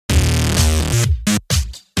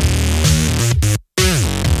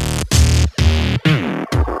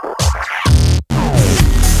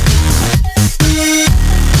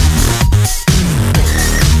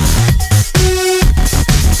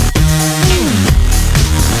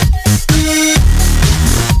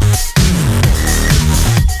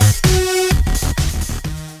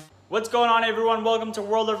going on, everyone? Welcome to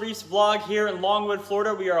World of Reef's vlog here in Longwood,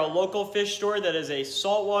 Florida. We are a local fish store that is a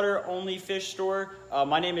saltwater only fish store.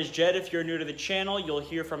 My name is Jed. If you're new to the channel, you'll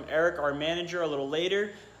hear from Eric, our manager, a little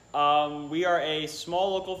later. We are a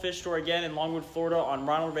small local fish store again in Longwood, Florida on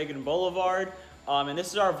Ronald Reagan Boulevard. And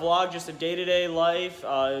this is our vlog, just a day-to-day life.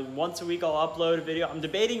 Once a week I'll upload a video. I'm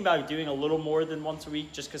debating about doing a little more than once a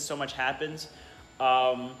week just because so much happens.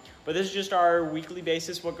 But this is just our weekly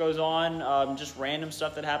basis, what goes on, just random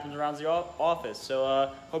stuff that happens around the office.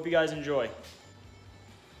 So hope you guys enjoy.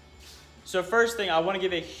 So first thing, I want to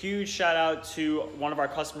give a huge shout out to one of our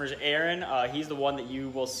customers, Aaron. He's the one that you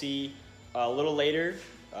will see a little later,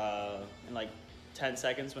 in like 10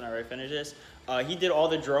 seconds whenever I finish this. He did all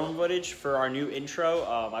the drone footage for our new intro.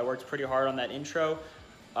 I worked pretty hard on that intro.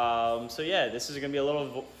 So yeah, this is going to be a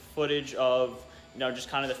little footage of, just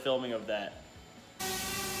kind of the filming of that.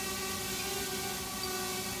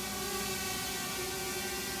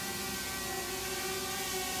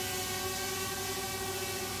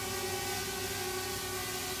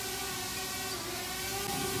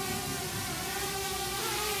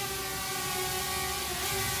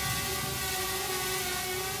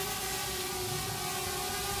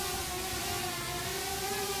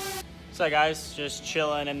 So guys, just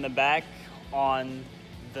chilling in the back on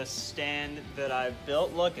the stand that I've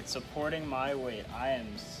built. Look, it's supporting my weight. I am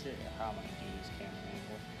sitting. How am I gonna do this camera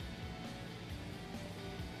angle?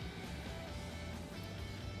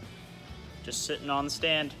 Just sitting on the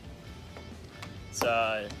stand. It's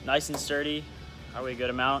nice and sturdy. I weigh a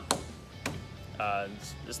good amount.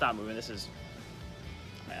 It's not moving. This is.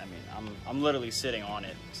 I mean, I'm literally sitting on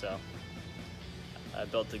it. So I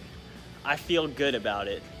built a. I feel good about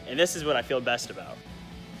it, and this is what I feel best about.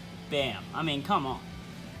 Bam. I mean, come on.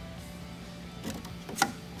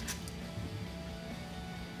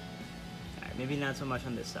 Alright, maybe not so much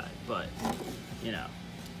on this side, but,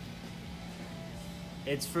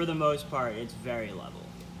 it's for the most part, it's very level.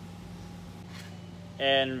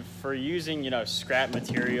 And for using, scrap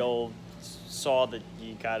material, saw that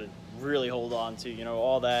you gotta really hold on to,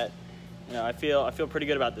 all that, I feel pretty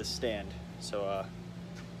good about this stand. So,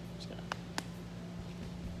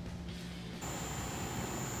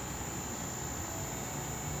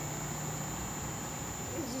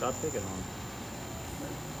 stop picking on.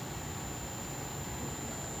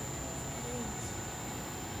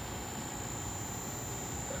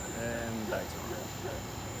 And back to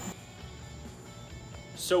it.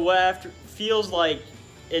 So what feels like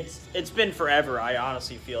it's been forever. I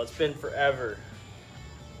honestly feel it's been forever.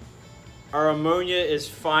 Our ammonia is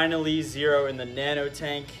finally zero in the Nano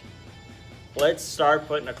tank. Let's start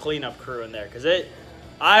putting a cleanup crew in there because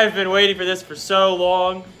I've been waiting for this for so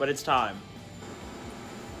long, but it's time.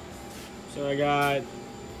 So I got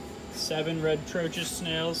 7 red trochus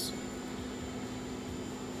snails.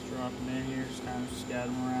 Just drop them in here, just kind of scatter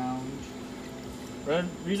them around.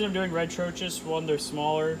 Reason I'm doing red trochus, 1, they're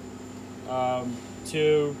smaller.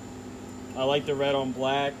 2, I like the red on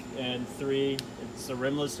black. And 3, it's a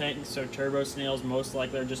rimless tank, so turbo snails most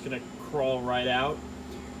likely are just gonna crawl right out.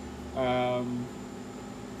 And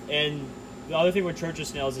the other thing with trochus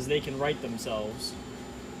snails is they can right themselves.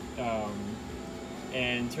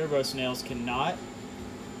 And turbo snails cannot.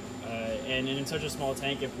 And in such a small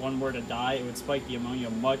tank, if one were to die, it would spike the ammonia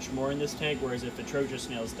much more in this tank, whereas if the trochus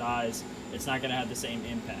snails dies, it's not going to have the same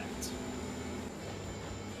impact.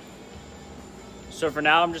 So for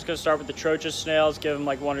now, I'm just going to start with the trochus snails, give them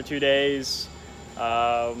like 1 or 2 days.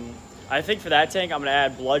 I think for that tank, I'm going to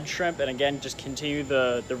add blood shrimp, and again, just continue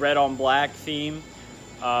the red on black theme.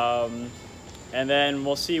 And then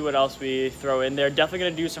we'll see what else we throw in there. Definitely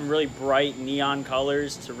gonna do some really bright neon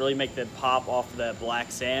colors to really make them pop off of that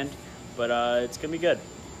black sand. But it's gonna be good.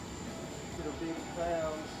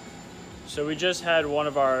 So we just had one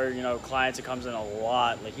of our clients that comes in a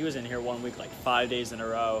lot. Like he was in here one week like 5 days in a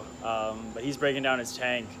row. But he's breaking down his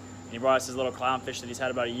tank. And he brought us his little clownfish that he's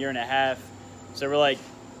had about 1.5 years. So we're like,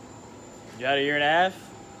 you had 1.5 years?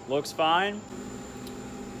 Looks fine.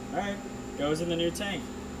 All right, goes in the new tank.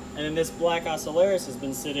 And then this black ocellaris has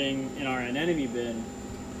been sitting in our anemone bin,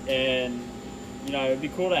 and it'd be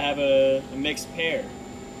cool to have a mixed pair.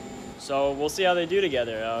 So we'll see how they do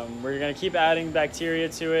together. We're gonna keep adding bacteria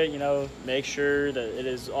to it, make sure that it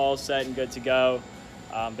is all set and good to go.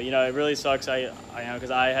 But it really sucks. I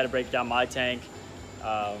because I had to break down my tank.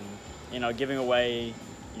 Giving away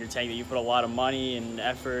your tank that you put a lot of money and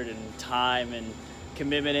effort and time and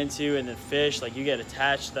commitment into, and the fish, like you get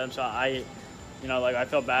attached to them. So I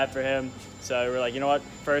felt bad for him. So we're like, you know what?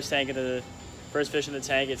 First fish in the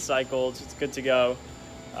tank, it's cycled, it's good to go.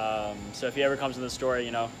 So if he ever comes in the store,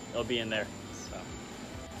 it'll be in there. So.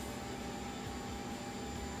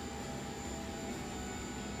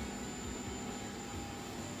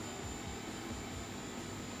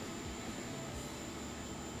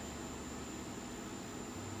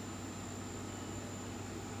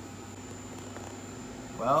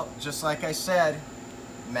 Well, just like I said,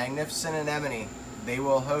 Magnificent Anemone, they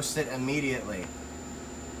will host it immediately.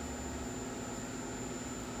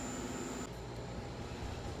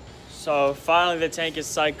 So finally the tank is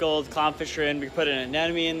cycled, clownfish are in, we put an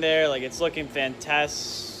anemone in there, like it's looking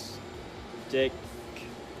fantastic.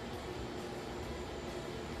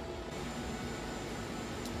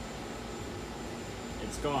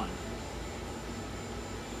 It's gone.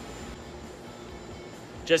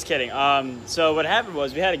 Just kidding. So what happened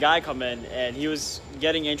was we had a guy come in and he was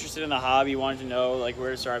getting interested in the hobby, wanted to know like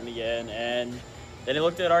where to start me again, and then he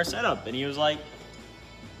looked at our setup and he was like,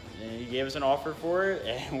 he gave us an offer for it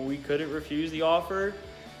and we couldn't refuse the offer.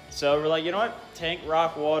 So we're like, you know what? Tank,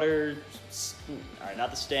 rock, water, all right,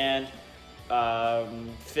 not the stand,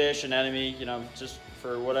 fish, anemone, you know, just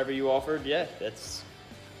for whatever you offered. Yeah, it's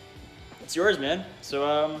yours, man.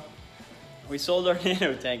 So we sold our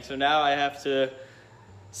Nano tank. So now I have to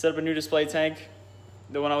set up a new display tank.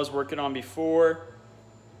 The one I was working on before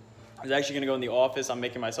is actually gonna go in the office. I'm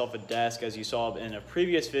making myself a desk, as you saw in a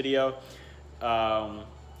previous video.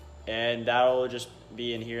 And that'll just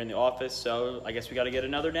be in here in the office. So I guess we got to get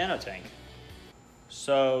another Nano tank.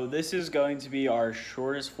 So this is going to be our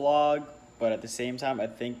shortest vlog, but at the same time, I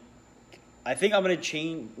think I'm going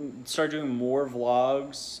to start doing more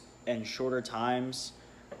vlogs and shorter times.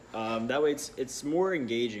 That way it's more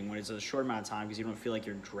engaging when it's a short amount of time, because you don't feel like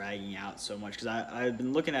you're dragging out so much. Because I've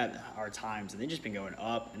been looking at our times and they've just been going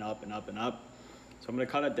up and up and up and up. So I'm going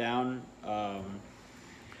to cut it down.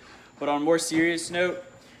 But on a more serious note,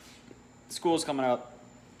 school's coming up.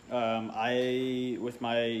 With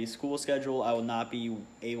my school schedule, I will not be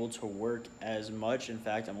able to work as much. In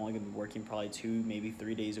fact, I'm only going to be working probably 2, maybe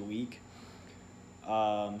 3 days a week.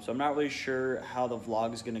 So I'm not really sure how the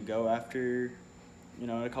vlog is going to go after, in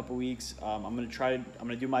a couple weeks. I'm going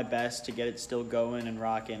to do my best to get it still going and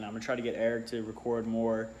rocking. I'm going to try to get Eric to record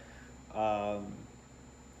more. But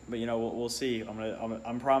we'll see.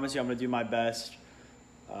 I'm promise you I'm going to do my best.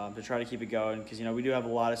 To try to keep it going, because we do have a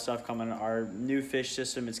lot of stuff coming. Our new fish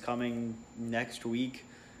system is coming next week.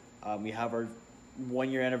 We have our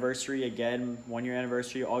 1-year anniversary again. 1-year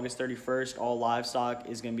anniversary, August 31st. All livestock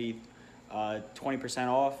is going to be 20%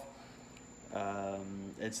 off.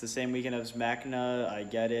 It's the same weekend as MACNA. I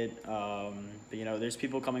get it, but there's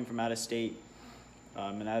people coming from out of state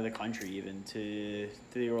and out of the country even to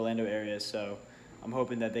the Orlando area. So I'm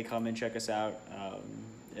hoping that they come and check us out,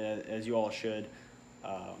 as you all should.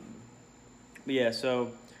 But yeah,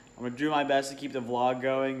 so I'm gonna do my best to keep the vlog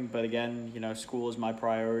going, but again, school is my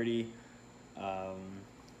priority.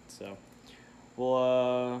 So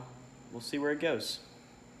we'll see where it goes.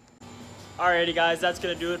 Alrighty guys, that's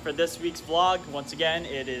gonna do it for this week's vlog. Once again,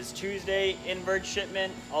 it is Tuesday, invert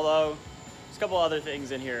shipment, although there's a couple other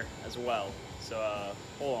things in here as well. So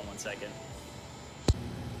hold on one second.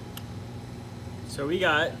 So we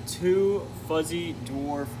got 2 fuzzy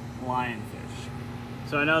dwarf lionfish.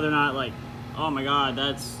 So I know they're not like, oh my god,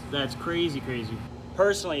 that's crazy.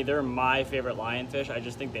 Personally, they're my favorite lionfish. I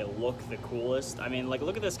just think they look the coolest. I mean, like,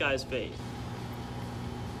 look at this guy's face.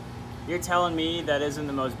 You're telling me that isn't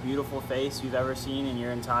the most beautiful face you've ever seen in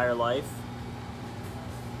your entire life?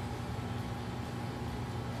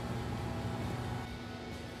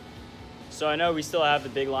 So I know we still have the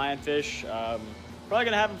big lionfish. Probably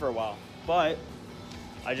gonna have them for a while, but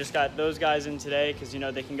I just got those guys in today because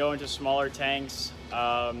they can go into smaller tanks,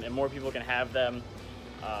 and more people can have them.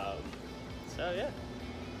 So yeah.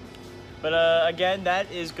 But again,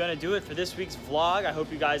 that is gonna do it for this week's vlog. I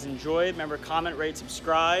hope you guys enjoyed. Remember, comment, rate,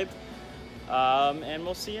 subscribe, and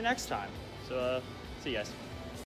we'll see you next time. So see you guys.